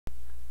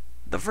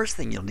The first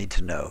thing you'll need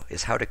to know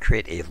is how to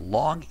create a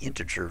long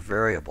integer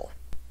variable.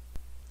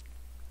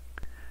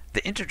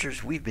 The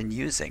integers we've been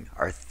using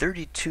are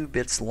 32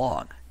 bits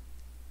long,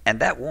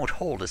 and that won't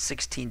hold a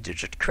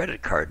 16-digit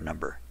credit card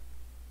number.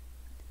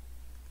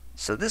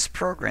 So this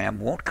program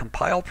won't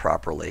compile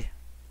properly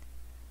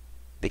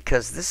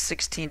because this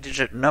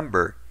 16-digit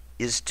number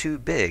is too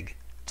big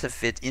to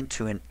fit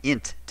into an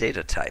int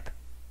data type.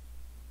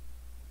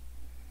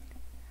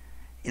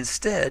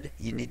 Instead,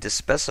 you need to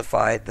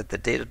specify that the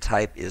data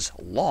type is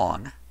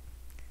long,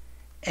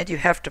 and you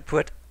have to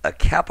put a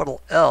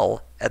capital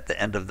L at the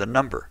end of the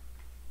number.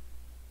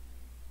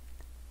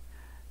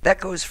 That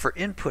goes for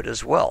input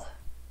as well.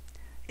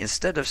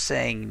 Instead of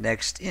saying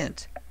next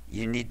int,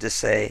 you need to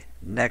say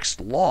next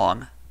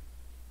long,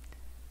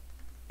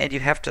 and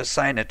you have to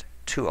assign it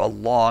to a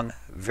long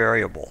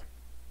variable.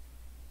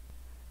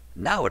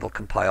 Now it'll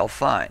compile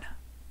fine.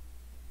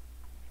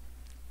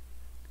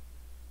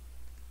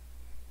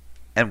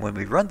 And when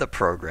we run the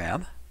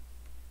program,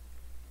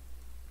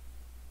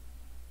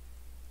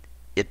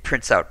 it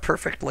prints out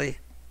perfectly,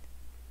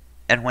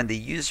 and when the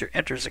user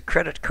enters a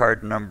credit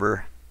card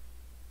number,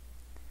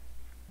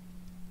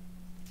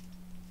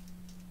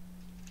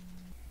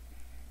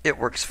 it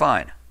works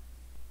fine.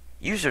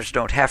 Users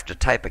don't have to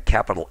type a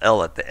capital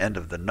L at the end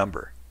of the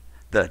number.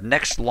 The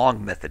next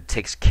long method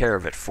takes care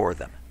of it for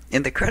them.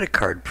 In the credit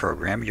card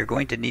program, you're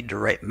going to need to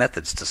write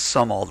methods to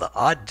sum all the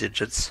odd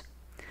digits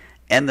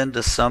and then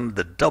to sum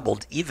the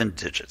doubled even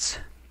digits.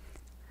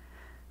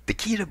 The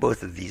key to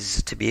both of these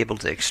is to be able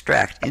to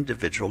extract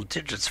individual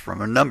digits from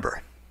a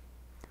number.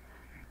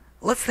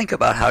 Let's think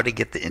about how to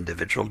get the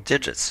individual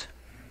digits.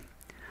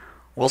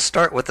 We'll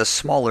start with a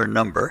smaller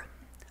number,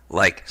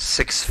 like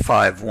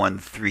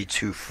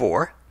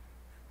 651324,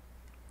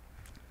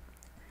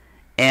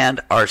 and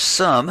our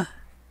sum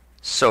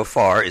so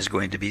far is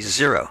going to be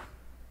 0.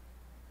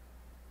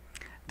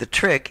 The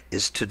trick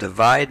is to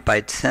divide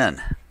by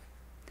 10.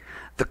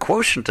 The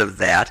quotient of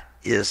that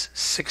is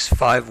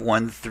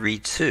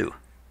 65132,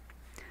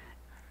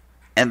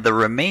 and the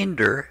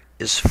remainder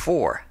is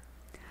 4.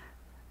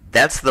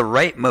 That's the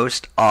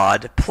rightmost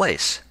odd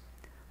place.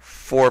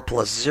 4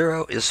 plus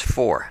 0 is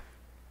 4.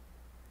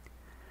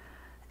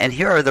 And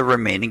here are the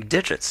remaining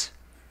digits.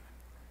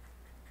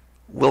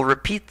 We'll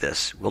repeat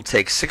this. We'll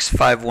take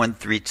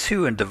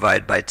 65132 and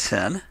divide by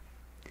 10.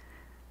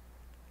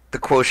 The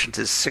quotient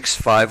is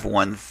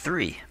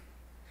 6513.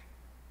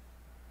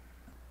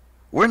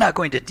 We're not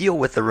going to deal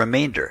with the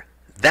remainder.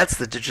 That's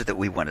the digit that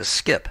we want to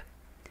skip.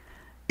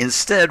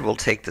 Instead, we'll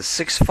take the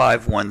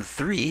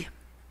 6513,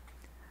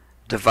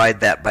 divide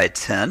that by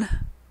 10,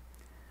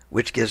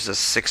 which gives us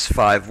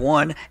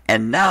 651,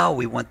 and now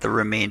we want the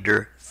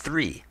remainder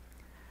 3.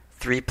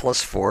 3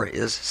 plus 4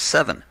 is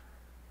 7.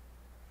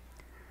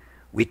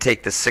 We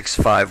take the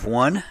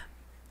 651,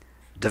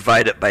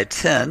 divide it by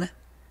 10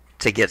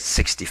 to get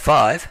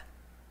 65,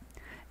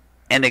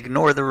 and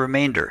ignore the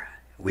remainder.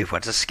 We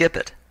want to skip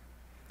it.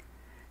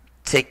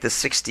 Take the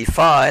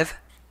 65,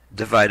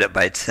 divide it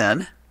by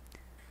 10,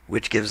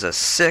 which gives us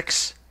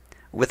 6,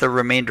 with a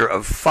remainder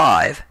of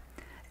 5,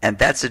 and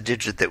that's a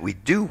digit that we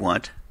do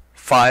want.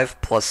 5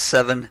 plus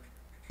 7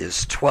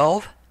 is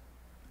 12.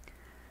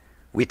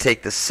 We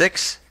take the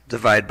 6,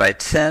 divide by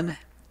 10,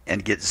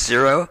 and get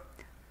 0.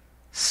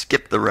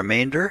 Skip the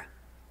remainder.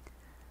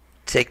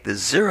 Take the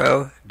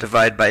 0,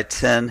 divide by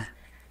 10,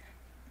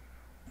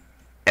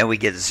 and we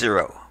get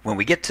 0. When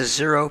we get to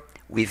 0,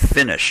 we've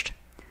finished.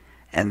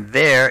 And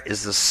there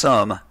is the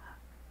sum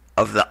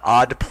of the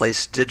odd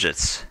place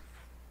digits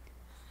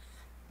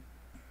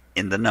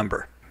in the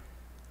number.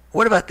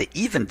 What about the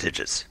even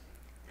digits?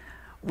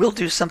 We'll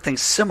do something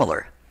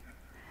similar.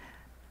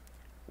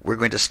 We're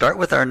going to start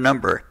with our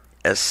number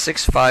as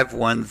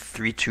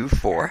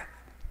 651324,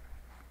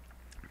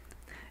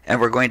 and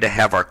we're going to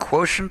have our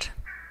quotient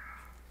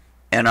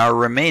and our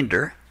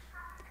remainder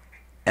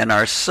and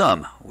our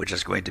sum, which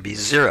is going to be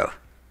 0.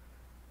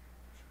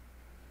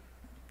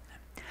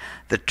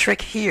 The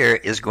trick here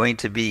is going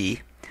to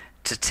be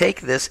to take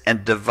this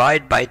and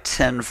divide by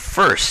 10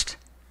 first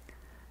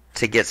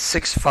to get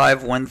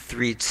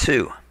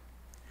 65132.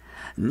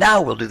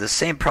 Now we'll do the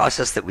same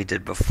process that we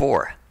did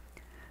before.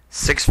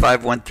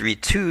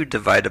 65132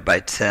 divided by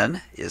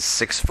 10 is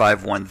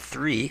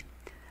 6513.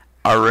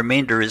 Our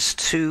remainder is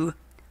 2.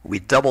 We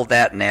double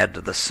that and add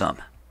to the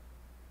sum.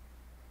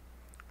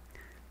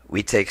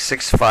 We take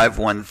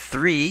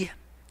 6513,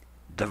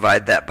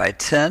 divide that by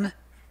 10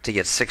 to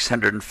get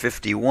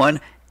 651,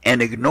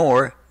 and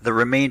ignore the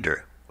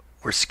remainder.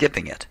 We're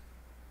skipping it.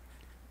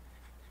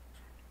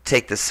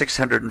 Take the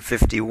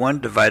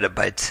 651 divided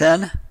by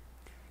 10,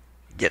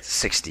 get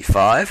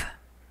 65.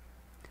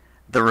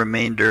 The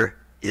remainder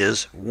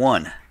is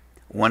 1.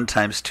 1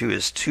 times 2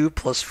 is 2,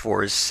 plus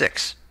 4 is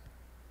 6.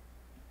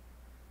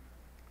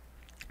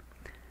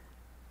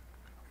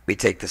 We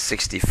take the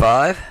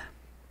 65,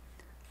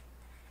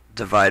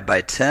 divide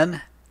by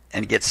 10,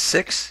 and get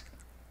 6,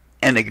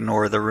 and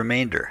ignore the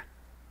remainder.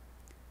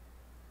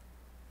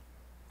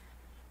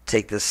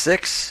 Take the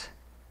 6,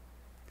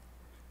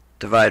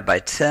 divide by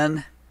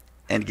 10,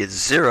 and get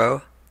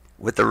 0.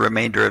 with a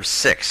remainder of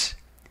 6.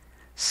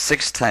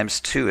 6 times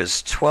 2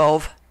 is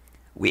 12.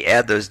 We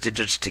add those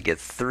digits to get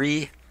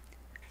 3.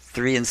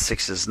 3 and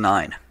 6 is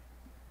 9.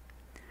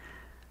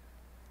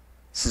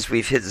 Since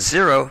we've hit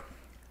 0,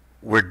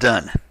 we're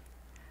done.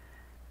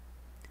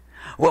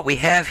 What we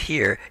have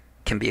here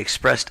can be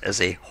expressed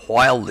as a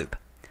while loop.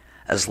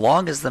 As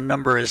long as the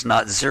number is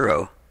not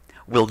 0,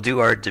 we'll do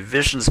our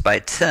divisions by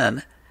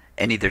 10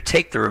 and either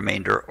take the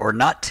remainder or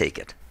not take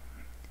it.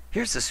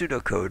 Here's the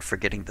pseudocode for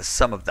getting the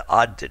sum of the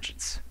odd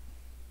digits.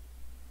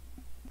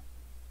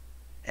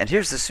 And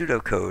here's the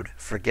pseudocode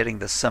for getting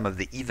the sum of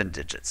the even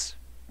digits.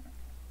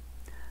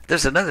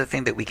 There's another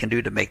thing that we can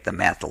do to make the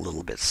math a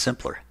little bit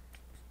simpler.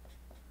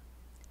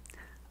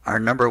 Our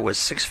number was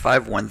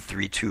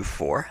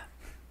 651324,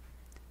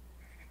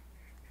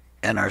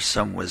 and our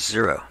sum was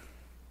 0.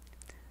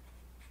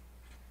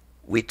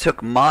 We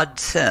took mod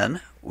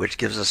 10, which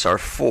gives us our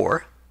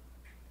 4,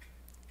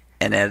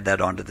 and added that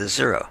onto the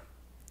 0.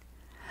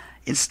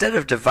 Instead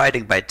of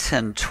dividing by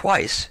 10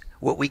 twice,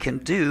 what we can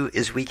do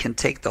is we can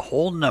take the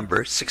whole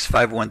number,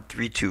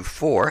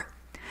 651324,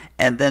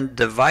 and then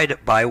divide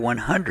it by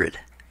 100.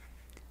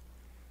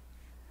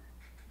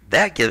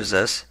 That gives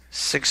us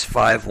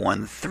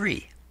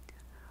 6513,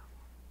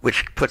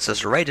 which puts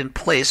us right in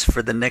place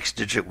for the next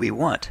digit we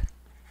want.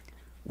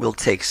 We'll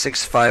take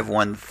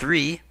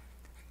 6513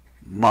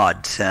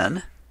 mod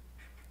 10,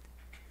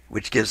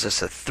 which gives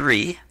us a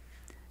 3,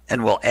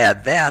 and we'll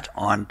add that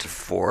on to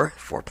 4.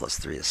 4 plus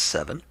 3 is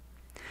 7.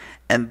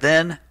 And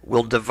then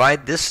we'll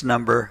divide this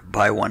number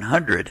by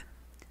 100,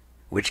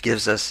 which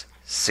gives us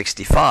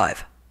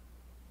 65.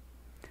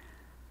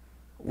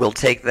 We'll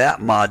take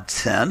that mod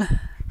 10,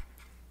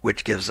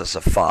 which gives us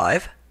a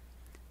 5,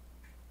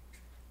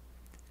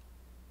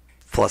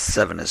 plus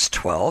 7 is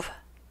 12.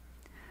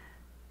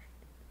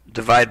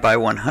 Divide by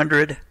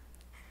 100,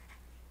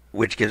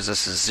 which gives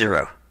us a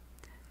 0.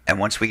 And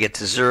once we get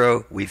to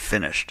 0, we've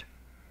finished.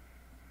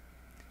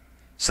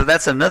 So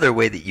that's another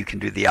way that you can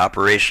do the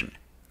operation.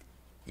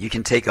 You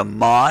can take a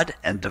mod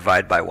and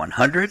divide by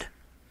 100,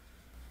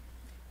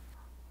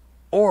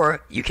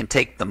 or you can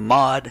take the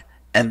mod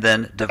and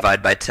then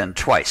divide by 10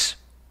 twice.